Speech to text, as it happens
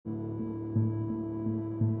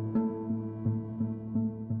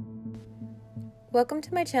Welcome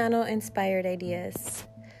to my channel, Inspired Ideas.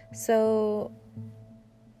 So,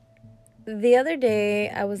 the other day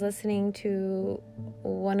I was listening to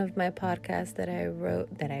one of my podcasts that I wrote,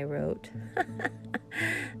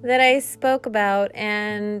 that I spoke about,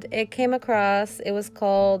 and it came across, it was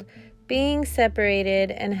called Being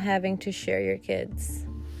Separated and Having to Share Your Kids.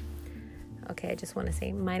 Okay, I just want to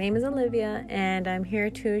say my name is Olivia, and I'm here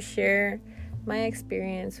to share my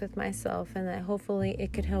experience with myself, and that hopefully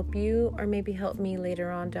it could help you or maybe help me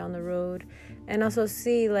later on down the road, and also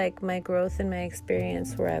see like my growth and my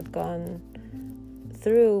experience where I've gone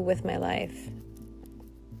through with my life.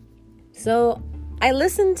 So I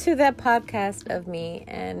listened to that podcast of me,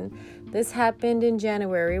 and this happened in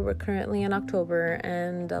January. We're currently in October,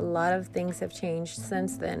 and a lot of things have changed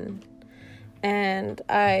since then. And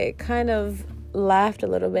I kind of laughed a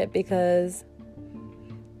little bit because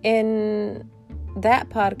in that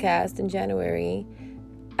podcast in January,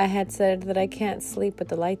 I had said that I can't sleep with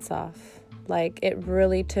the lights off. Like, it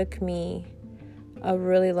really took me a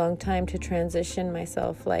really long time to transition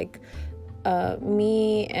myself. Like,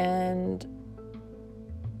 me and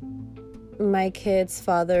my kid's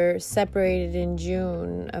father separated in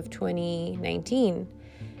June of 2019.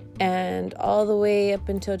 And all the way up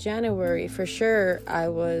until January, for sure, I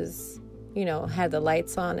was, had the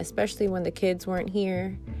lights on, especially when the kids weren't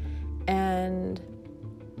here. And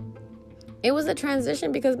it was a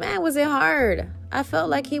transition because, man, was it hard. I felt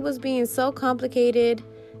like he was being so complicated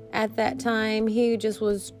at that time. He just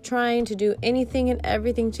was trying to do anything and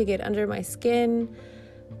everything to get under my skin.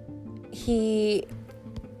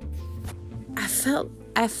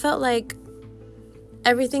 I felt like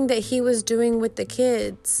everything that he was doing with the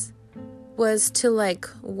kids was to like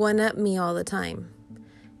one-up me all the time.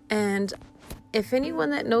 And if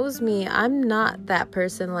anyone that knows me, I'm not that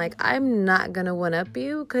person. Like, I'm not going to one-up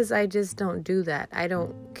you because I just don't do that. I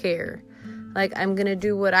don't care. Like, I'm going to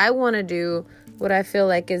do what I want to do, what I feel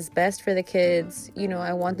like is best for the kids.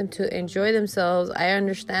 I want them to enjoy themselves. I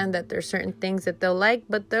understand that there's certain things that they'll like,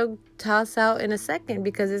 but they'll toss out in a second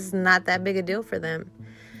because it's not that big a deal for them.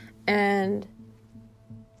 And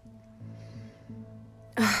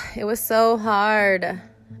it was so hard.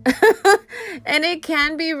 And it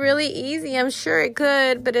can be really easy. I'm sure it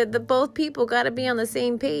could, but both people got to be on the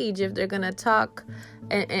same page if they're going to talk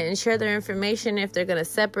and share their information, if they're going to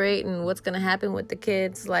separate and what's going to happen with the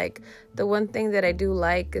kids. Like, the one thing that I do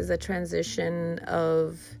like is a transition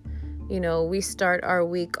of, we start our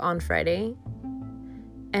week on Friday.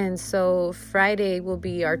 And so Friday will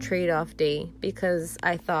be our trade-off day because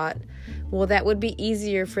I thought, well, that would be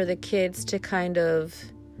easier for the kids to kind of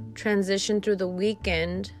transition through the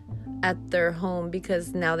weekend at their home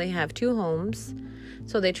because now they have two homes.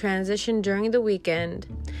 So they transition during the weekend,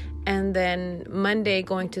 and then Monday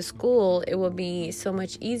going to school, it will be so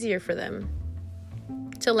much easier for them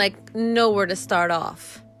to like know where to start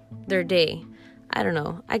off their day. I don't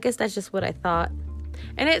know. I guess that's just what I thought.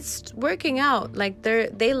 And it's working out. Like,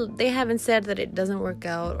 they haven't said that it doesn't work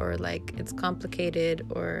out or like it's complicated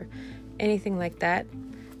or anything like that.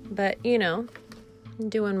 But, I'm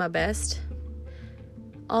doing my best.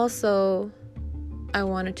 Also, I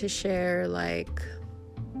wanted to share, like,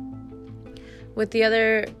 with the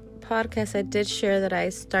other podcast, I did share that I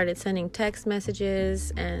started sending text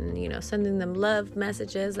messages and, sending them love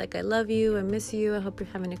messages like, I love you, I miss you, I hope you're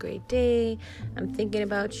having a great day, I'm thinking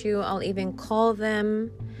about you. I'll even call them.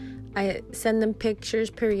 I send them pictures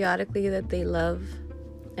periodically that they love,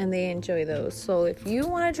 and they enjoy those. So if you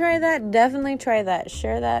want to try that, definitely try that.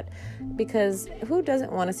 Share that, because who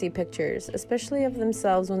doesn't want to see pictures, especially of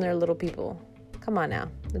themselves when they're little people? Come on now.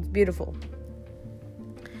 It's beautiful.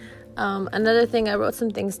 Another thing, I wrote some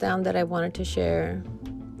things down that I wanted to share.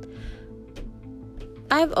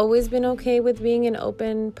 I've always been okay with being an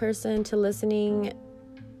open person to listening,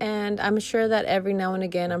 and I'm sure that every now and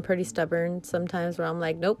again I'm pretty stubborn sometimes where I'm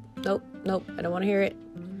like, nope, I don't want to hear it.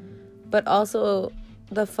 But also,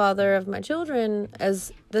 the father of my children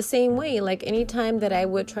as the same way. Like, anytime that I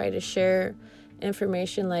would try to share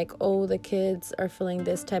information like, oh, the kids are feeling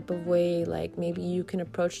this type of way, like maybe you can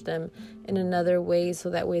approach them in another way so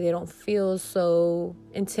that way they don't feel so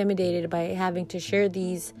intimidated by having to share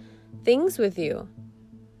these things with you.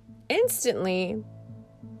 Instantly,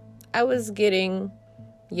 I was getting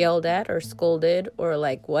yelled at or scolded or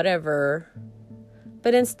like whatever.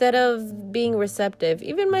 But instead of being receptive,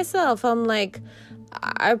 even myself, I'm like,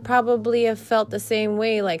 I probably have felt the same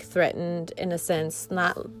way, like threatened in a sense,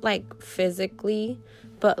 not like physically,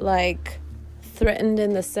 but like threatened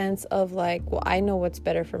in the sense of like, well, I know what's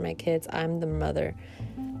better for my kids. I'm the mother.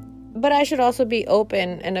 But I should also be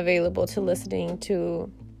open and available to listening to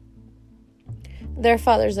their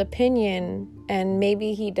father's opinion, and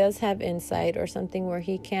maybe he does have insight or something where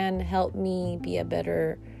he can help me be a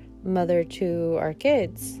better mother to our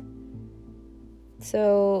kids.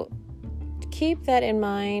 So keep that in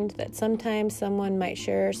mind, that sometimes someone might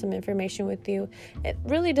share some information with you. It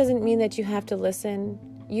really doesn't mean that you have to listen.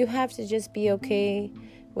 You have to just be okay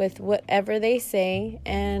with whatever they say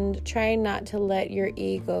and try not to let your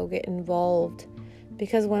ego get involved.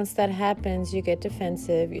 Because once that happens, you get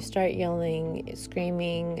defensive, you start yelling,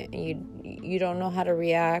 screaming, you don't know how to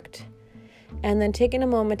react. And then taking a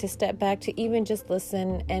moment to step back to even just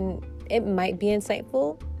listen, and it might be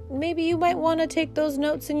insightful. Maybe you might want to take those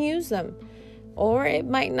notes and use them. Or it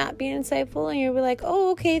might not be insightful and you'll be like,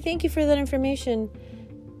 oh, okay, thank you for that information.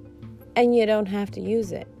 And you don't have to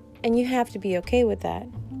use it. And you have to be okay with that.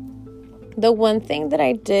 The one thing that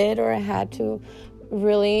I did, or I had to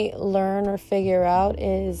really learn or figure out,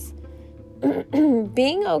 is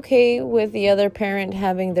being okay with the other parent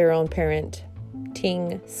having their own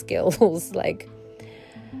parenting skills. Like,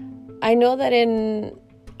 I know that in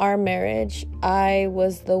our marriage, I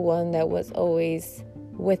was the one that was always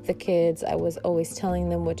with the kids. I was always telling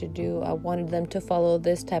them what to do. I wanted them to follow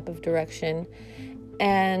this type of direction.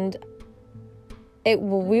 And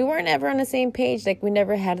we weren't ever on the same page. Like, we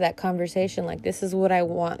never had that conversation. Like, this is what I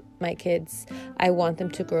want my kids. I want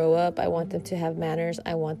them to grow up. I want them to have manners.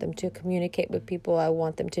 I want them to communicate with people. I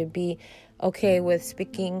want them to be okay with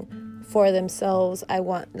speaking for themselves.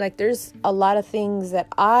 There's a lot of things that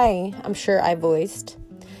I'm sure I voiced,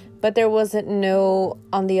 but there wasn't no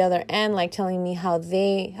on the other end, like telling me how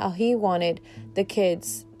he wanted the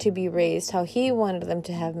kids to be raised, how he wanted them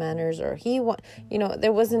to have manners, or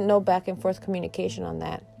there wasn't no back and forth communication on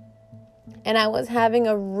that. And I was having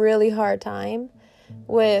a really hard time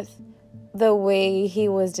with the way he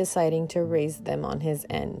was deciding to raise them on his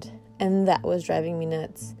end. And that was driving me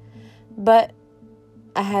nuts. But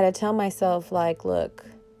I had to tell myself, like, look,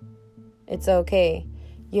 it's okay.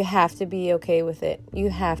 You have to be okay with it. You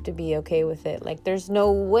have to be okay with it. Like, there's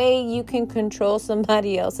no way you can control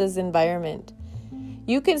somebody else's environment.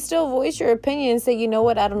 You can still voice your opinion and say, you know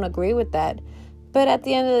what, I don't agree with that. But at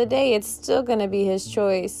the end of the day, it's still going to be his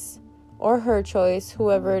choice or her choice,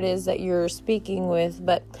 whoever it is that you're speaking with.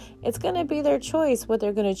 But it's going to be their choice, what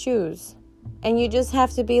they're going to choose. And you just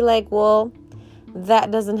have to be like, well,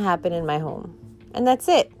 that doesn't happen in my home. And that's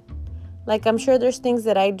it. Like, I'm sure there's things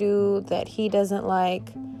that I do that he doesn't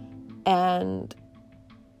like. And,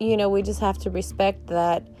 we just have to respect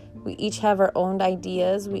that. We each have our own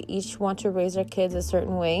ideas. We each want to raise our kids a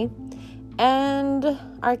certain way. And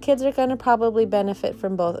our kids are going to probably benefit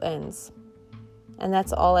from both ends. And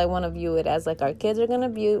that's all I want to view it as. Like, our kids are going to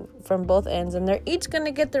view from both ends. And they're each going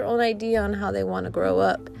to get their own idea on how they want to grow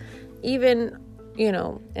up. Even,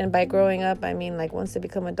 and by growing up, I mean, like, once they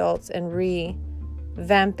become adults and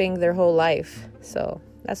revamping their whole life. So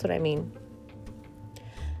that's what I mean.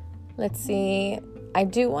 Let's see. I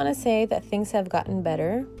do want to say that things have gotten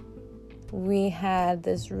better. We had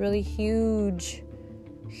this really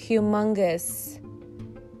humongous,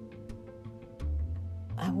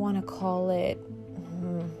 I want to call it,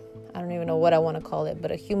 I don't even know what I want to call it,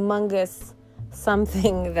 but a humongous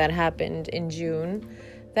something that happened in June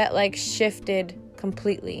that shifted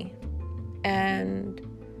completely. And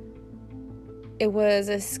it was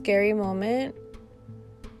a scary moment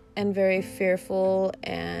and very fearful,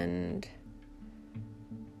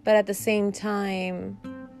 but at the same time,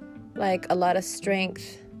 a lot of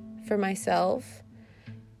strength for myself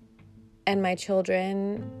and my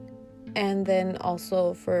children, and then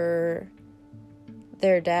also for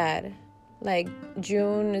their dad.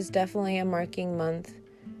 June is definitely a marking month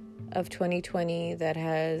of 2020 that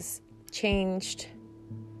has changed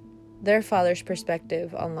their father's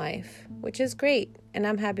perspective on life, which is great, and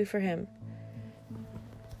I'm happy for him.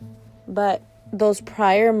 But those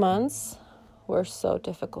prior months were so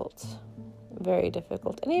difficult. Very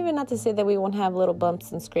difficult. And even not to say that we won't have little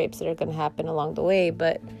bumps and scrapes that are going to happen along the way,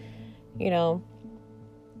 but,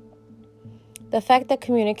 the fact that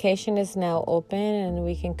communication is now open and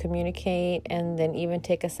we can communicate and then even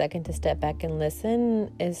take a second to step back and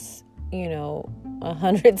listen is,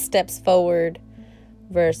 100 steps forward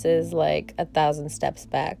versus 1,000 steps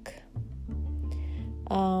back.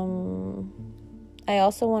 I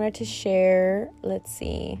also wanted to share, that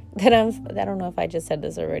I don't know if I just said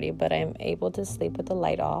this already, but I'm able to sleep with the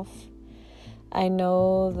light off. I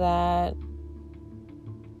know that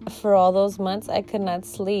for all those months, I could not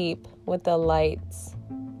sleep with the lights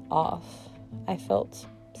off. I felt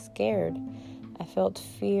scared. I felt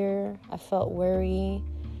fear. I felt worry.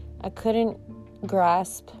 I couldn't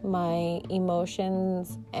grasp my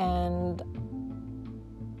emotions and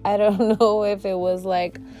I don't know if it was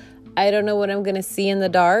like, I don't know what I'm going to see in the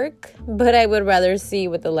dark, but I would rather see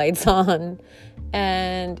with the lights on.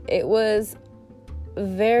 And it was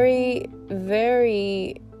very,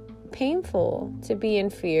 very painful to be in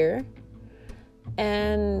fear.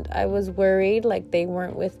 And I was worried like they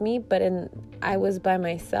weren't with me, but I was by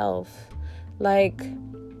myself. Like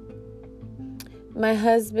my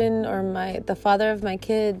husband or the father of my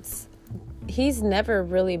kids, he's never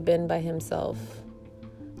really been by himself.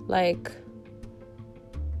 Like,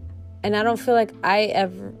 and I don't feel like I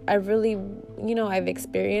really, I've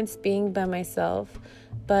experienced being by myself,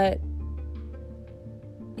 but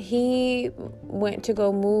he went to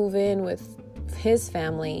go move in with his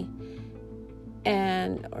family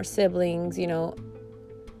or siblings,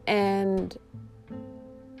 and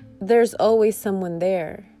there's always someone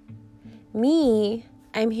there. Me,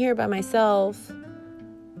 I'm here by myself,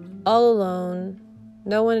 all alone,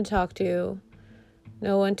 no one to talk to,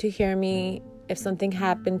 no one to hear me. If something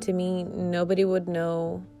happened to me, nobody would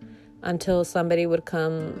know until somebody would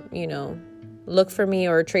come, look for me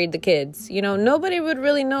or trade the kids. Nobody would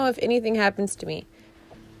really know if anything happens to me.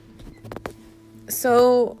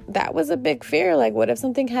 So that was a big fear. Like, what if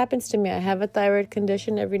something happens to me? I have a thyroid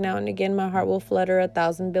condition. Every now and again, my heart will flutter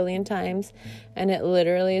 1,000 billion times, and it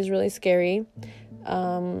literally is really scary.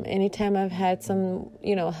 Anytime I've had some,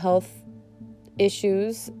 health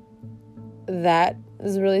issues, that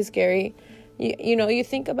is really scary. You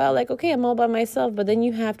think about like, okay, I'm all by myself, but then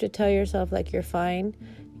you have to tell yourself like, you're fine,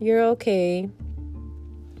 you're okay,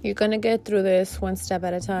 you're gonna get through this one step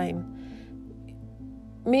at a time.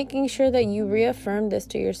 Making sure that you reaffirm this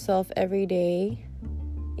to yourself every day.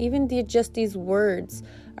 Even just these words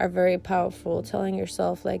are very powerful. Telling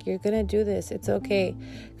yourself like, you're gonna do this, it's okay.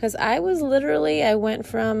 Because I went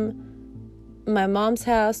from my mom's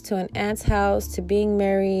house to an aunt's house to being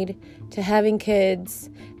married to having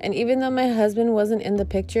kids. And even though my husband wasn't in the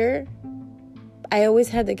picture, I always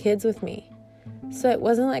had the kids with me. So it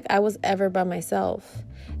wasn't like I was ever by myself.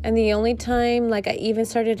 And the only time like I even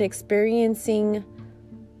started experiencing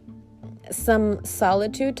some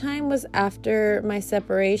solitude time was after my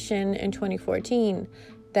separation in 2014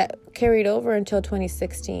 that carried over until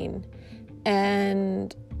 2016.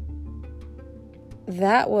 And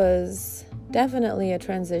that was definitely a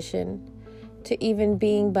transition to even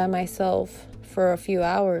being by myself for a few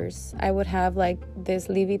hours. I would have like this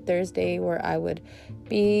Leavey Thursday where I would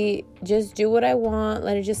just do what I want.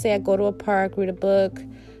 Let it just say I go to a park, read a book.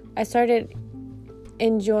 I started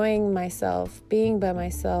enjoying myself, being by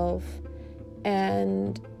myself.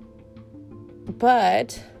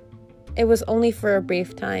 But it was only for a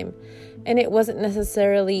brief time. And it wasn't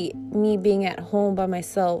necessarily me being at home by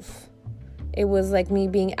myself. It was like me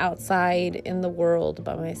being outside in the world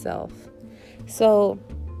by myself. So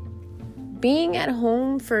being at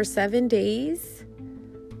home for 7 days,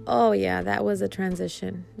 oh yeah, that was a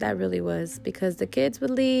transition. That really was, because the kids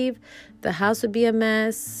would leave, the house would be a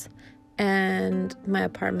mess, and my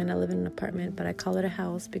apartment, I live in an apartment, but I call it a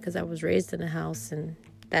house because I was raised in a house, and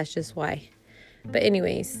that's just why. But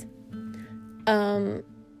anyways, my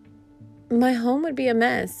home would be a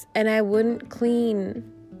mess, and I wouldn't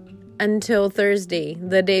clean until Thursday,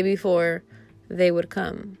 the day before they would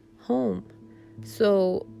come home.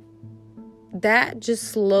 So that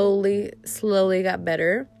just slowly got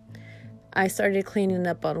better. I started cleaning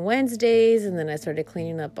up on Wednesdays, and then I started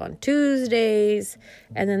cleaning up on Tuesdays,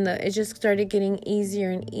 and then it just started getting easier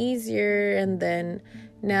and easier. And then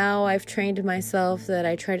now I've trained myself that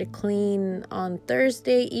I try to clean on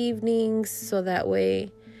Thursday evenings, so that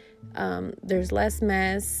way there's less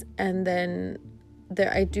mess. And then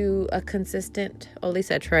I do a consistent, or at least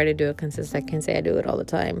I try to do a consistent, I can't say I do it all the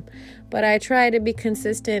time, but I try to be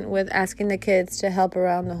consistent with asking the kids to help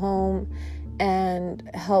around the home and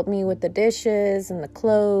help me with the dishes and the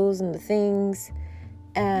clothes and the things.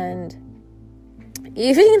 And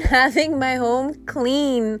even having my home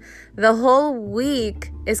clean the whole week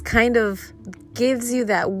is kind of gives you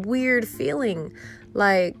that weird feeling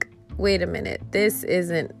like, wait a minute, this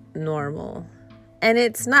isn't normal. And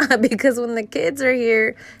it's not, because when the kids are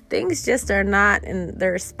here, things just are not in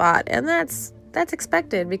their spot. And that's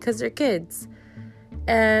expected because they're kids.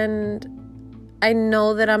 And I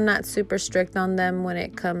know that I'm not super strict on them when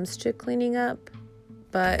it comes to cleaning up.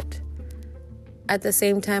 But at the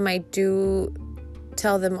same time, I do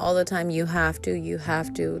tell them all the time, you have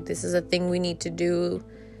to. This is a thing we need to do.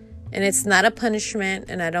 And it's not a punishment.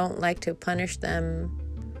 And I don't like to punish them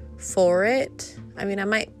for it. I mean, I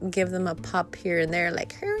might give them a pop here and there,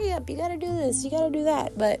 like, hurry up, you gotta do this, you gotta do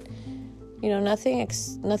that. But, nothing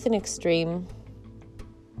extreme.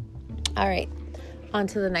 All right, on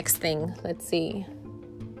to the next thing. Let's see.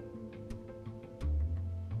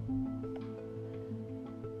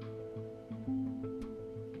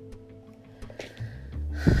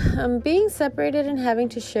 Being separated and having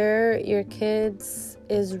to share your kids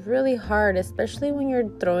is really hard, especially when you're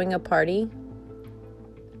throwing a party.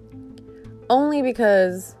 Only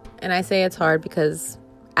because, and I say it's hard because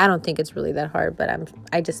I don't think it's really that hard, but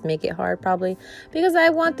I just make it hard probably because I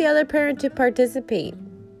want the other parent to participate.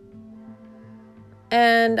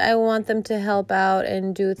 And I want them to help out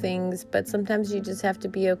and do things, but sometimes you just have to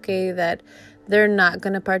be okay that they're not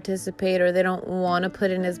going to participate or they don't want to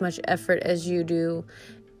put in as much effort as you do.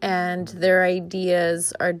 And their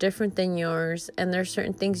ideas are different than yours. And there's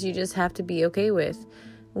certain things you just have to be okay with.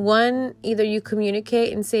 One, either you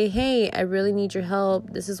communicate and say, hey, I really need your help.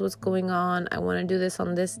 This is what's going on. I want to do this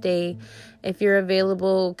on this day. If you're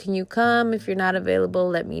available, can you come? If you're not available,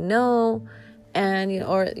 let me know. And,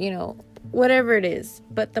 whatever it is.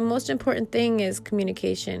 But the most important thing is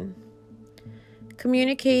communication.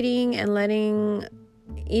 Communicating and letting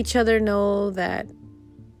each other know that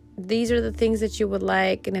these are the things that you would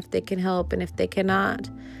like, and if they can help, and if they cannot,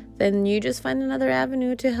 then you just find another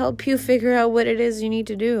avenue to help you figure out what it is you need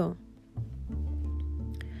to do.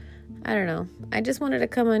 I don't know. I just wanted to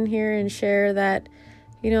come on here and share that,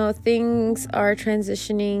 things are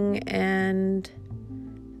transitioning and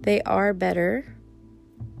they are better.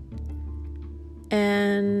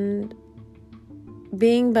 And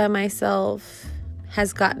being by myself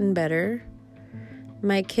has gotten better.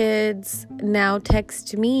 My kids now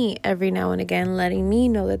text me every now and again, letting me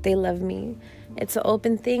know that they love me. It's an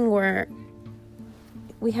open thing where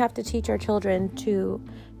we have to teach our children to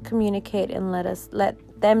communicate and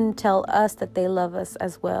let them tell us that they love us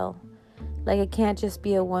as well. Like, it can't just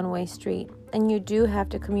be a one-way street. And you do have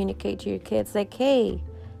to communicate to your kids like, hey,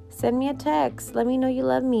 send me a text. Let me know you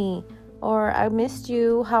love me. Or I missed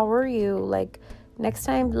you. How are you? Like, next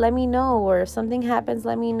time, let me know. Or if something happens,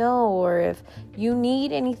 let me know. Or if you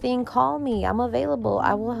need anything, call me. I'm available.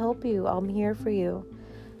 I will help you. I'm here for you.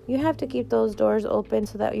 You have to keep those doors open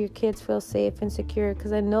so that your kids feel safe and secure.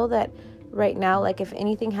 Because I know that right now, like, if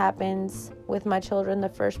anything happens with my children, the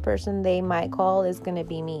first person they might call is going to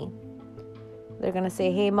be me. They're going to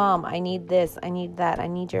say, hey, Mom, I need this. I need that. I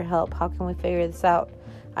need your help. How can we figure this out?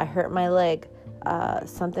 I hurt my leg.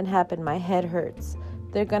 Something happened. My head hurts.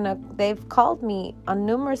 They've called me on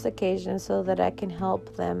numerous occasions so that I can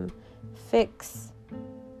help them fix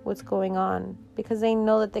what's going on, because they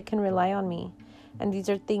know that they can rely on me. And these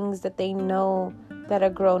are things that they know that a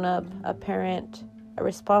grown-up, a parent, a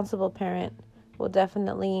responsible parent will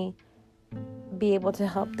definitely be able to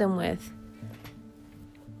help them with.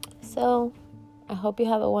 So I hope you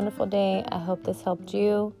have a wonderful day. I hope this helped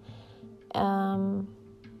you.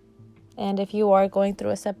 And if you are going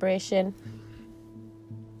through a separation,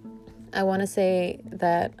 I want to say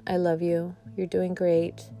that I love you. You're doing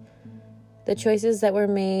great. The choices that were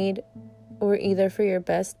made were either for your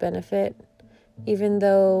best benefit, even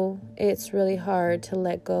though it's really hard to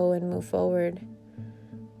let go and move forward.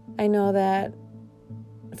 I know that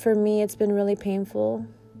for me, it's been really painful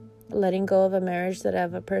letting go of a marriage that I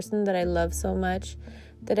have a person that I love so much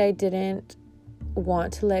that I didn't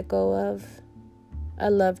want to let go of. I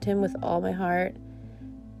loved him with all my heart,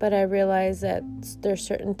 but I realized that there's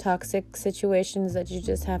certain toxic situations that you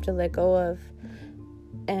just have to let go of,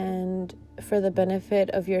 and for the benefit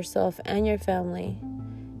of yourself and your family,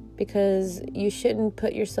 because you shouldn't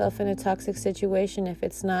put yourself in a toxic situation if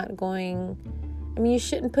it's not going. You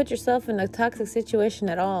shouldn't put yourself in a toxic situation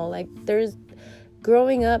at all.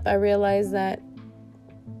 Growing up, I realized that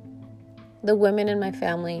the women in my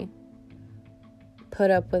family put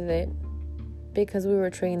up with it because we were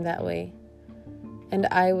trained that way. And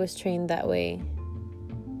I was trained that way.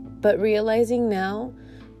 But realizing now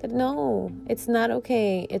that no, it's not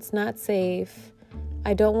okay. It's not safe.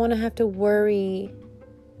 I don't want to have to worry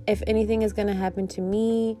if anything is going to happen to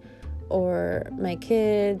me or my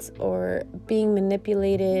kids or being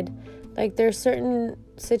manipulated. Like, there's certain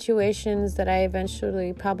situations that I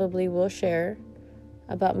eventually probably will share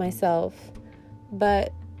about myself.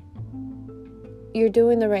 But you're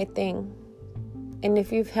doing the right thing. And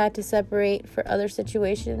if you've had to separate for other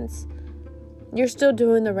situations, you're still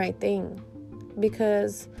doing the right thing.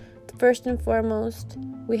 Because first and foremost,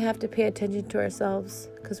 we have to pay attention to ourselves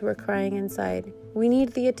because we're crying inside. We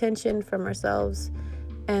need the attention from ourselves.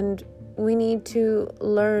 And we need to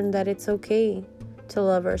learn that it's okay to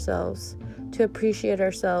love ourselves, to appreciate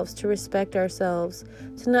ourselves, to respect ourselves,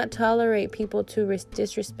 to not tolerate people to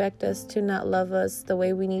disrespect us, to not love us the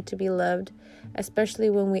way we need to be loved, especially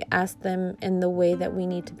when we ask them in the way that we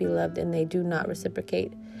need to be loved and they do not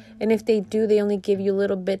reciprocate. And if they do, they only give you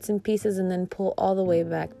little bits and pieces and then pull all the way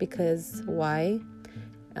back. Because why?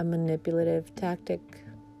 A manipulative tactic.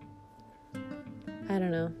 I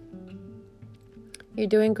don't know. You're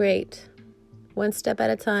doing great. One step at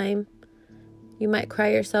a time. You might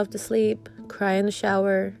cry yourself to sleep, cry in the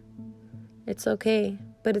shower. It's okay,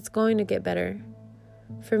 but it's going to get better.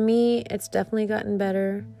 For me, it's definitely gotten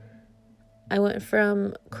better. I went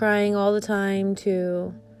from crying all the time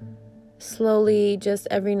to slowly, just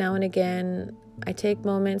every now and again, I take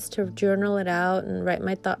moments to journal it out and write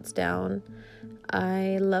my thoughts down.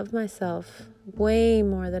 I love myself way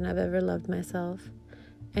more than I've ever loved myself.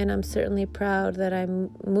 And I'm certainly proud that I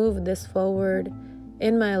moved this forward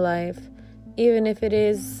in my life, even if it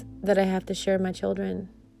is that I have to share my children.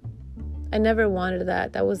 I never wanted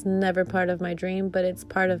that. That was never part of my dream, but it's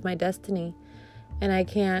part of my destiny. And I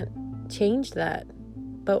can't change that.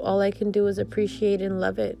 But all I can do is appreciate and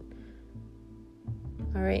love it.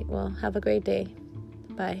 All right, well, have a great day.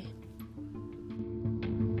 Bye.